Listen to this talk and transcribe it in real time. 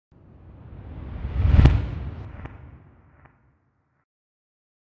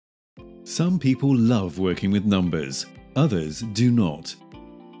Some people love working with numbers, others do not.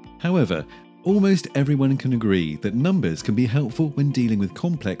 However, almost everyone can agree that numbers can be helpful when dealing with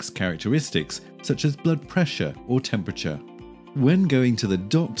complex characteristics such as blood pressure or temperature. When going to the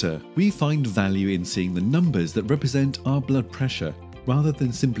doctor, we find value in seeing the numbers that represent our blood pressure, rather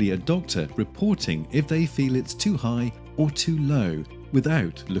than simply a doctor reporting if they feel it's too high or too low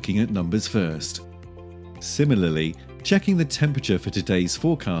without looking at numbers first. Similarly, checking the temperature for today's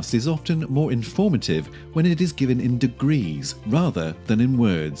forecast is often more informative when it is given in degrees rather than in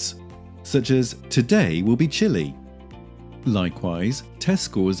words, such as "today will be chilly." Likewise, test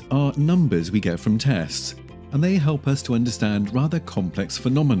scores are numbers we get from tests, and they help us to understand rather complex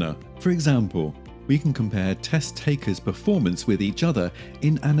phenomena. For example, we can compare test takers' performance with each other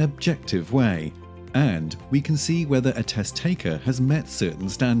in an objective way, and we can see whether a test taker has met certain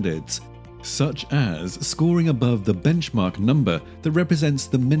standards, such as scoring above the benchmark number that represents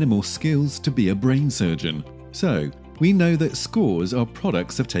the minimal skills to be a brain surgeon. So, we know that scores are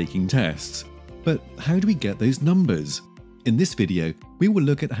products of taking tests. But how do we get those numbers? In this video, we will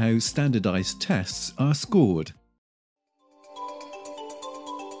look at how standardized tests are scored.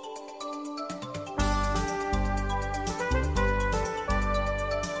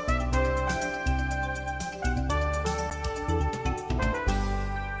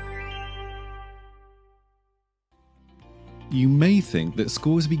 You may think that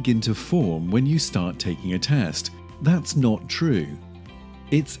scores begin to form when you start taking a test. That's not true.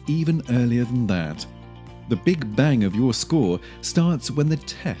 It's even earlier than that. The big bang of your score starts when the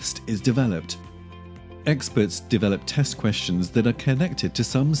test is developed. Experts develop test questions that are connected to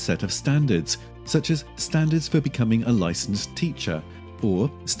some set of standards, such as standards for becoming a licensed teacher,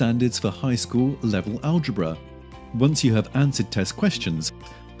 or standards for high school level algebra. Once you have answered test questions,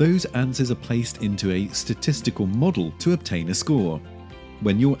 those answers are placed into a statistical model to obtain a score.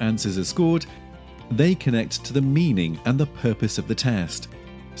 When your answers are scored, they connect to the meaning and the purpose of the test,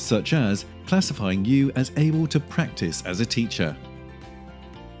 such as classifying you as able to practice as a teacher.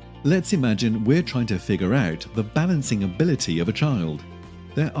 Let's imagine we're trying to figure out the balancing ability of a child.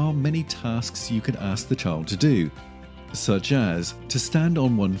 There are many tasks you could ask the child to do, such as to stand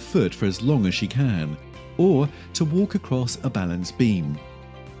on one foot for as long as she can, or to walk across a balance beam.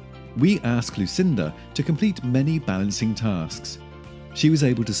 We asked Lucinda to complete many balancing tasks. She was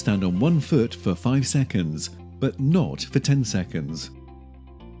able to stand on one foot for 5 seconds, but not for 10 seconds.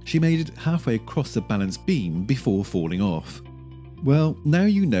 She made it halfway across the balance beam before falling off. Well, now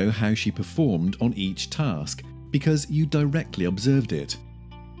you know how she performed on each task, because you directly observed it.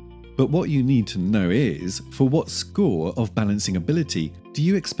 But what you need to know is, for what score of balancing ability do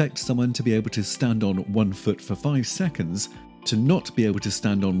you expect someone to be able to stand on one foot for 5 seconds, to not be able to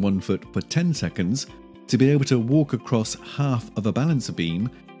stand on one foot for 10 seconds, to be able to walk across half of a balance beam,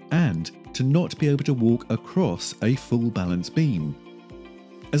 and to not be able to walk across a full balance beam?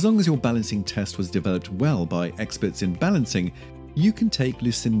 As long as your balancing test was developed well by experts in balancing, you can take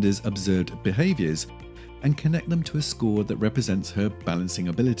Lucinda's observed behaviours and connect them to a score that represents her balancing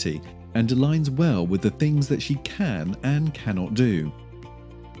ability and aligns well with the things that she can and cannot do.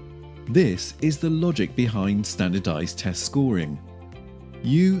 This is the logic behind standardized test scoring.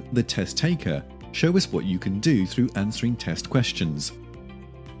 You, the test taker, show us what you can do through answering test questions.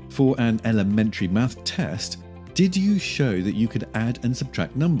 For an elementary math test, did you show that you could add and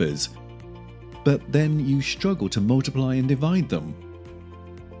subtract numbers, but then you struggle to multiply and divide them?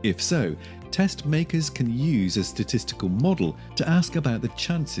 If so, test makers can use a statistical model to ask about the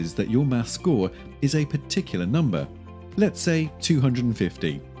chances that your math score is a particular number, let's say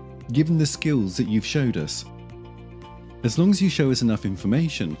 250. Given the skills that you've showed us. As long as you show us enough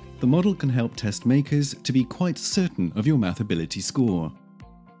information, the model can help test makers to be quite certain of your math ability score.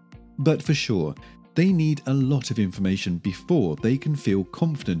 But for sure, they need a lot of information before they can feel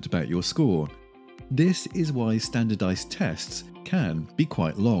confident about your score. This is why standardized tests can be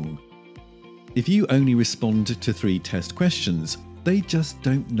quite long. If you only respond to 3 test questions, they just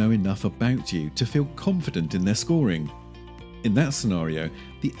don't know enough about you to feel confident in their scoring. In that scenario,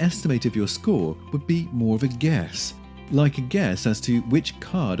 the estimate of your score would be more of a guess, like a guess as to which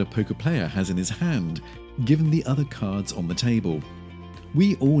card a poker player has in his hand, given the other cards on the table.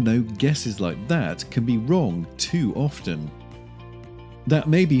 We all know guesses like that can be wrong too often. That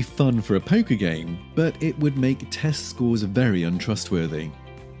may be fun for a poker game, but it would make test scores very untrustworthy.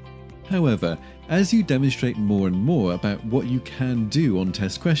 However, as you demonstrate more and more about what you can do on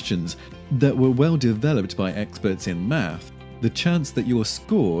test questions that were well developed by experts in math, the chance that your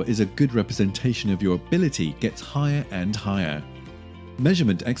score is a good representation of your ability gets higher and higher.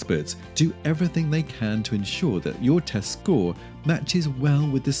 Measurement experts do everything they can to ensure that your test score matches well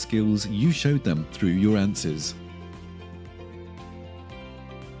with the skills you showed them through your answers.